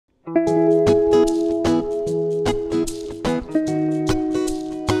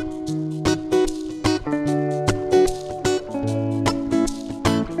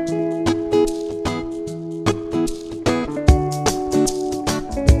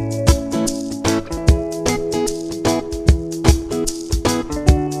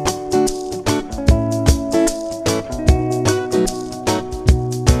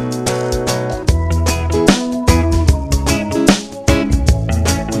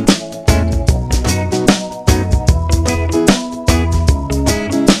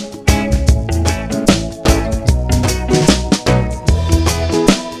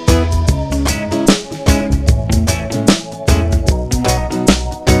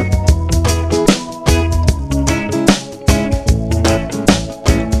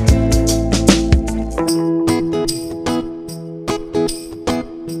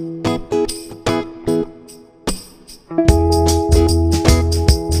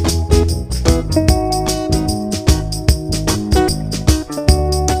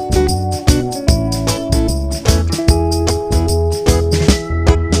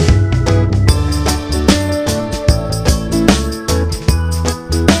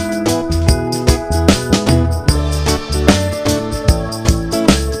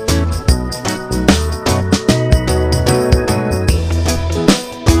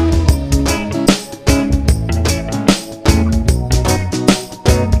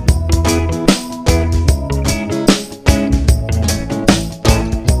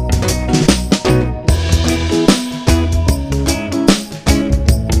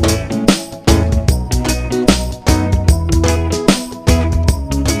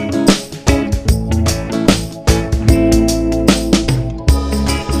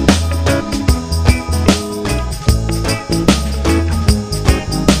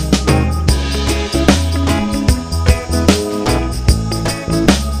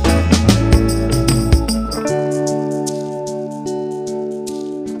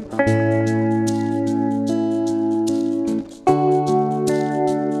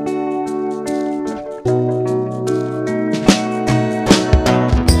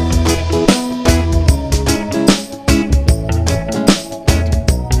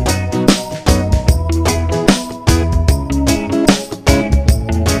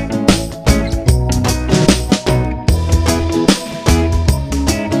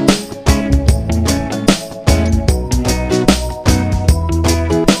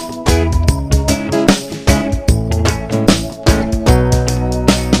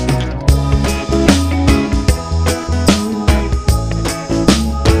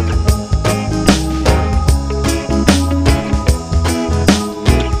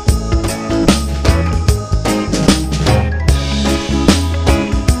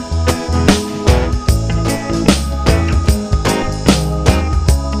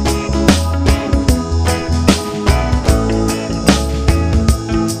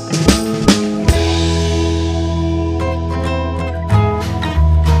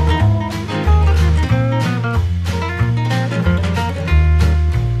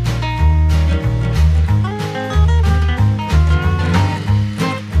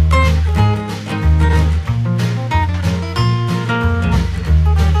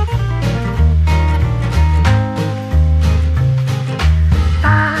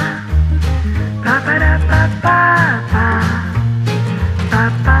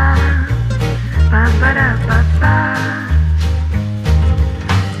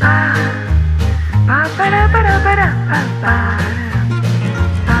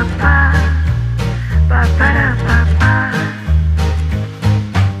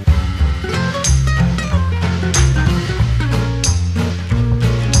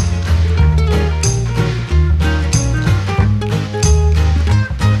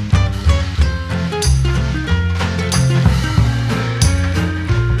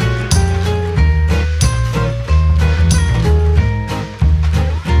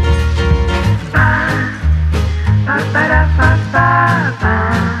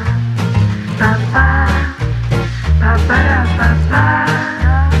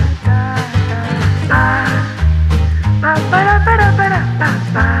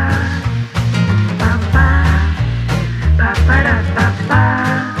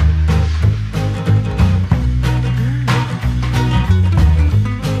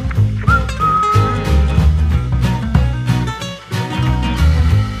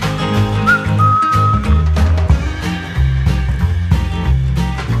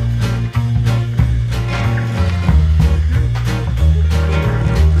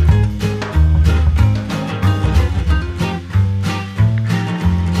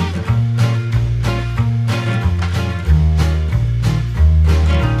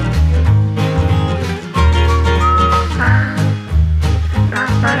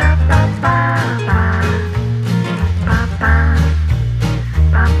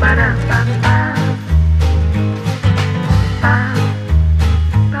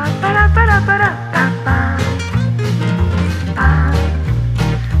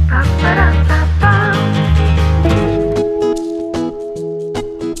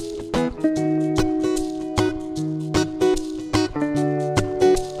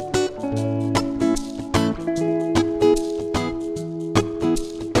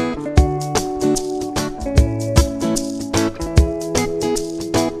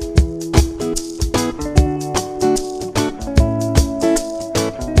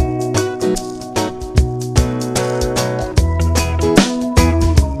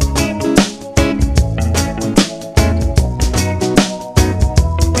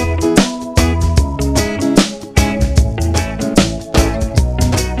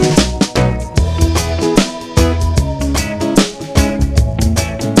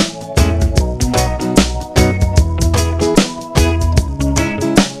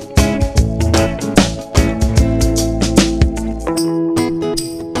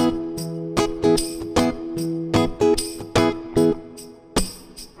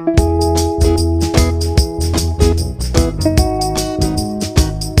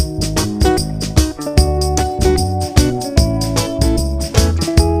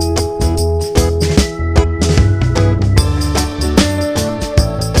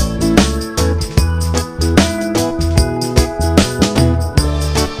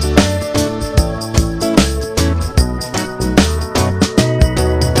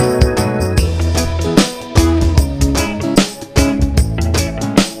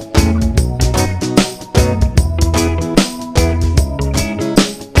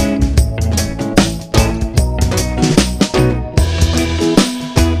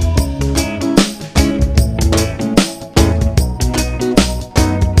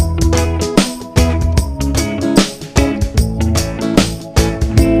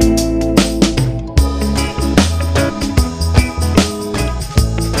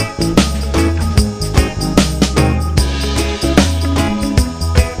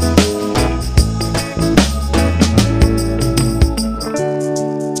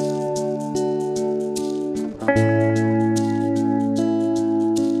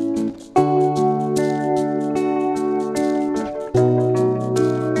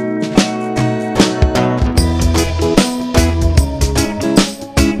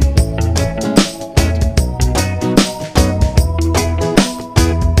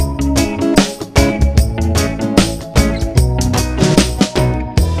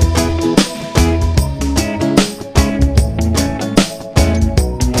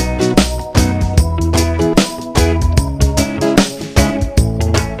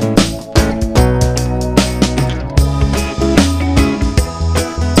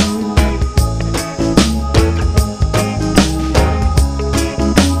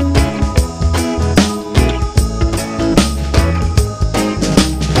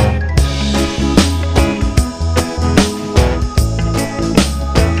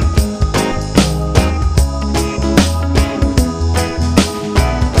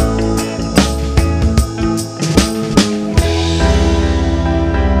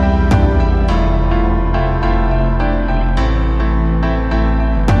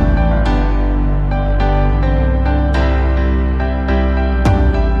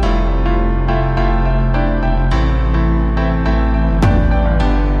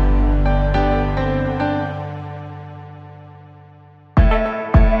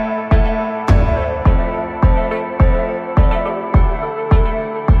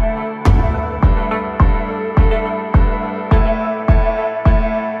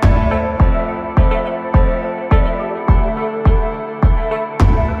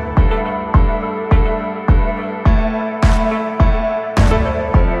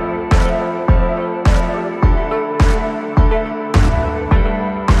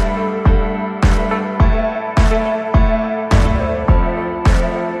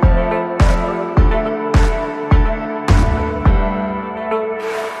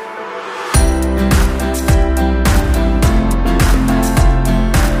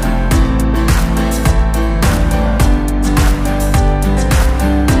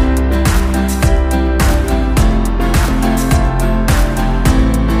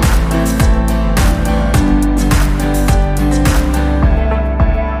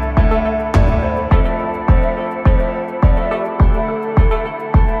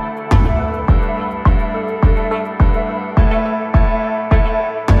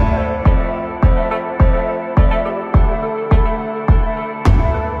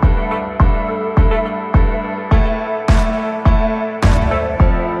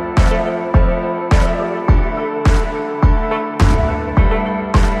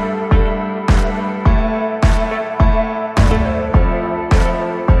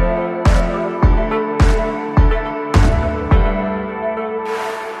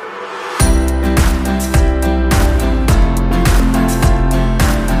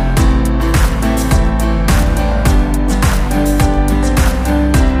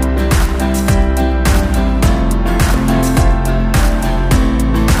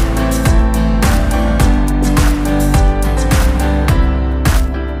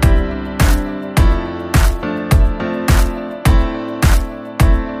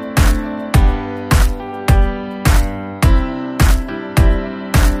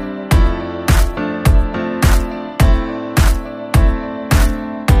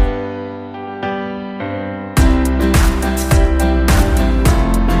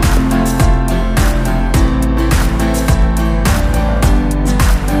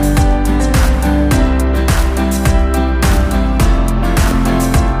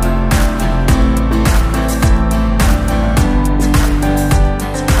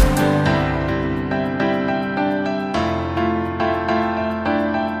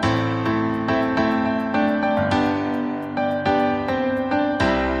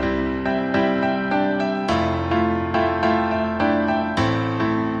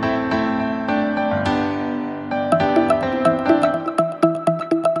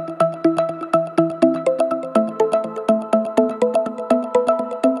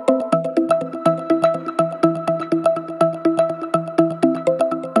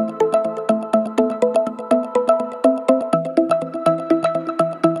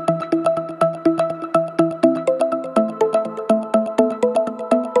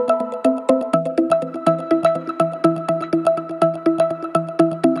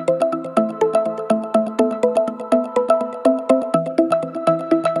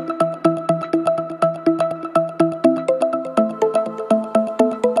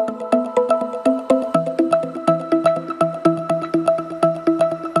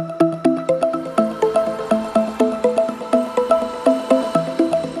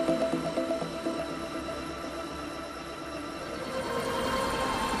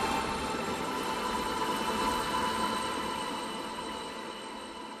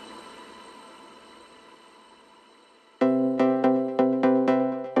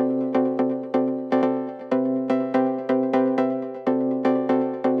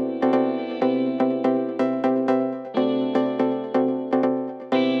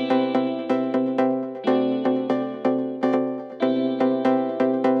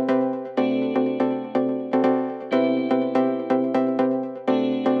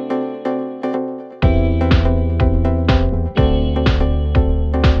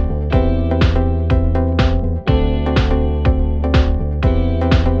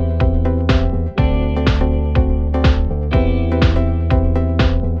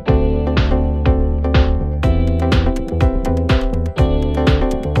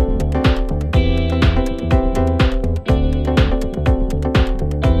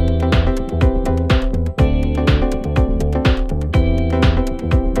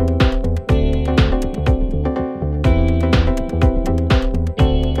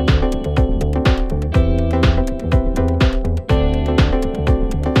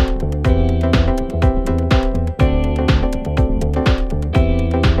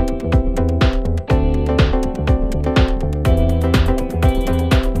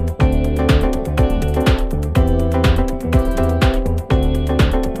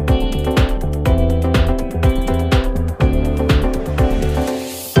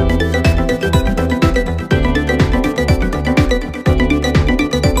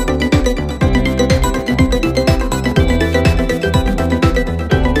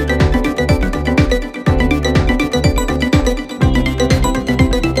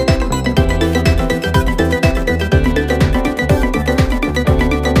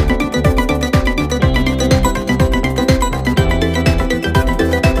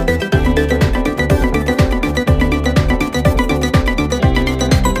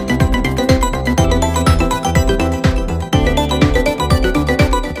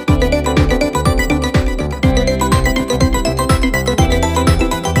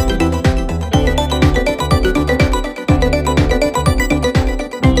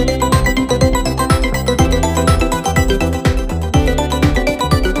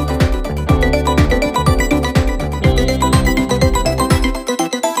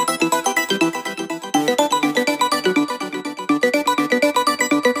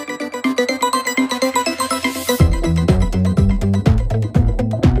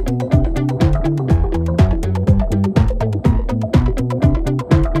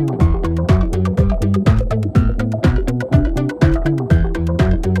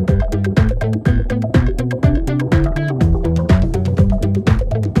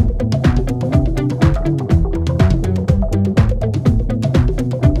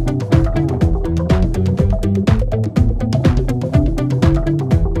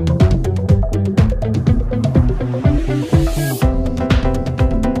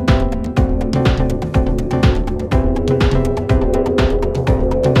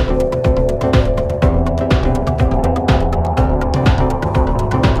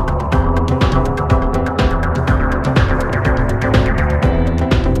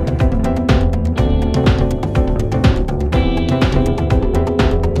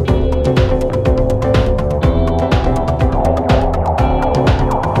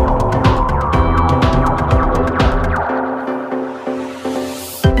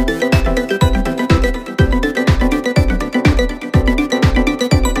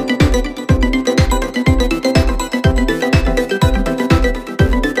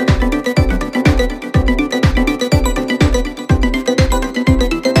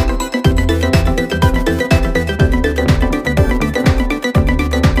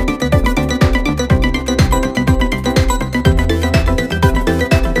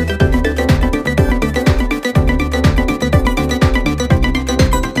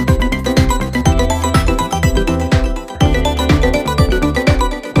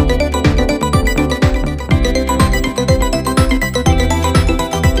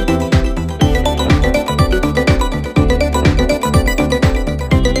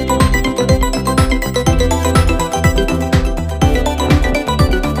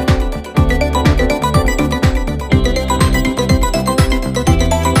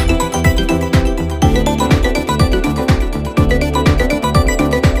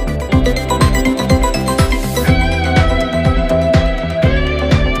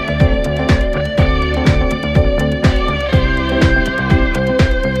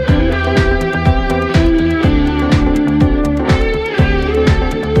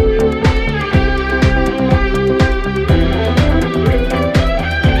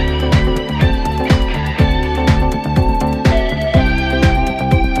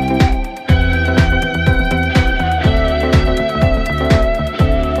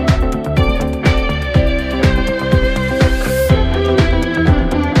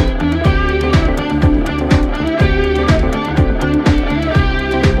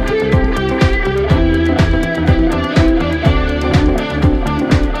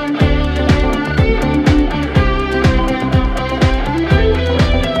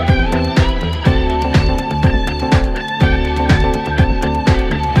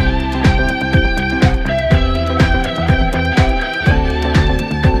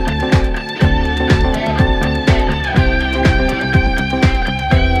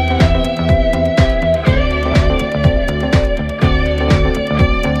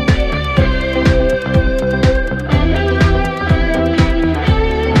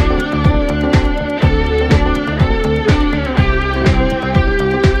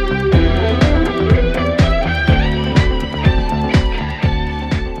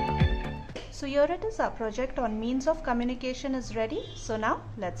our project on means of communication is ready. So now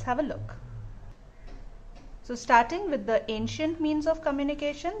let's have a look. So starting with the ancient means of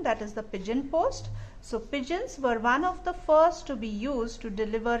communication, that is the pigeon post. So pigeons were one of the first to be used to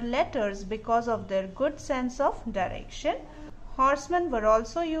deliver letters because of their good sense of direction. Horsemen were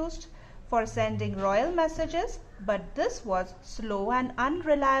also used for sending royal messages, but this was slow and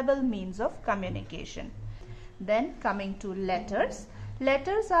unreliable means of communication. Then coming to letters.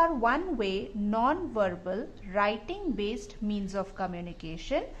 Letters are one-way, non-verbal, writing-based means of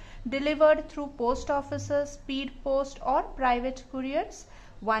communication delivered through post offices, speed post or private couriers.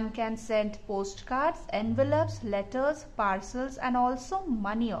 One can send postcards, envelopes, letters, parcels and also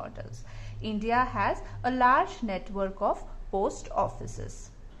money orders. India has a large network of post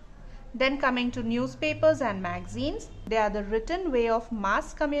offices. Then coming to newspapers and magazines, they are the written way of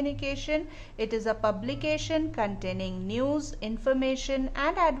mass communication. It is a publication containing news, information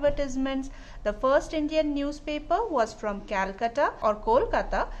and advertisements. The first Indian newspaper was from Calcutta or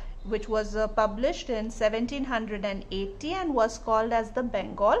Kolkata, which was published in 1780 and was called as the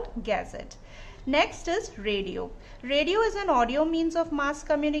Bengal Gazette. Next is radio. Radio is an audio means of mass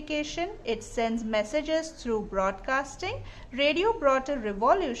communication. It sends messages through broadcasting. Radio brought a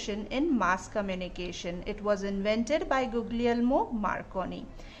revolution in mass communication. It was invented by Guglielmo Marconi.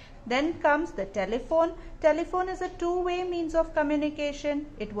 Then comes the telephone. Telephone is a two-way means of communication.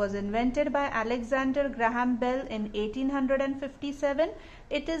 It was invented by Alexander Graham Bell in 1857.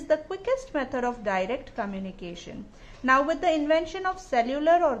 It is the quickest method of direct communication. Now with the invention of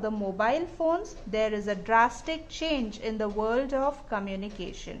cellular or the mobile phones, there is a drastic change in the world of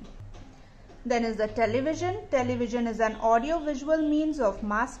communication. Then is the television. Television is an audio-visual means of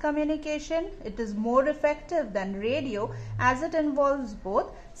mass communication. It is more effective than radio as it involves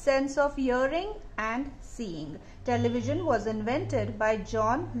both sense of hearing and seeing. Television was invented by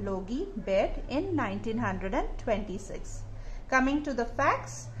John Logie Baird in 1926. Coming to the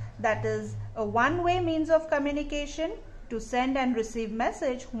fax, that is a one-way means of communication. To send and receive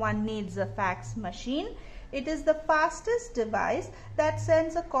message, one needs a fax machine. It is the fastest device that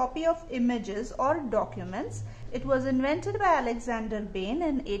sends a copy of images or documents. It was invented by Alexander Bain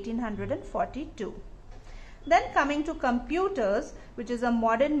in 1842. Then coming to computers, which is a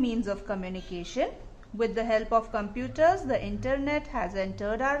modern means of communication. With the help of computers, the internet has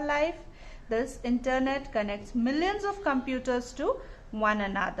entered our life. This internet connects millions of computers to one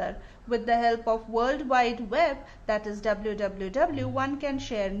another. With the help of World Wide Web, that is www, one can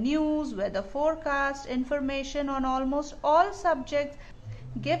share news, weather forecast, information on almost all subjects,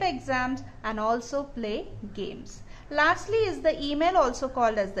 give exams and also play games. Lastly is the email, also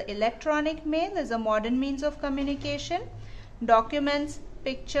called as the electronic mail, is a modern means of communication. Documents,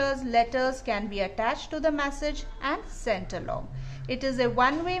 pictures, letters can be attached to the message and sent along. It is a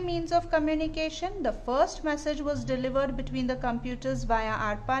one-way means of communication. The first message was delivered between the computers via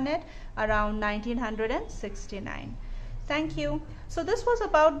ARPANET around 1969. Thank you. So this was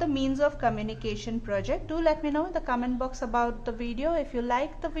about the means of communication project. Do let me know in the comment box about the video. If you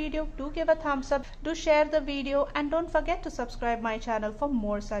like the video, do give a thumbs up, do share the video and don't forget to subscribe my channel for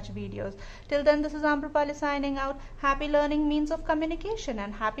more such videos. Till then, this is Amrupali signing out. Happy learning means of communication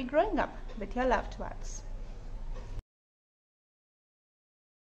and happy growing up with your loved ones.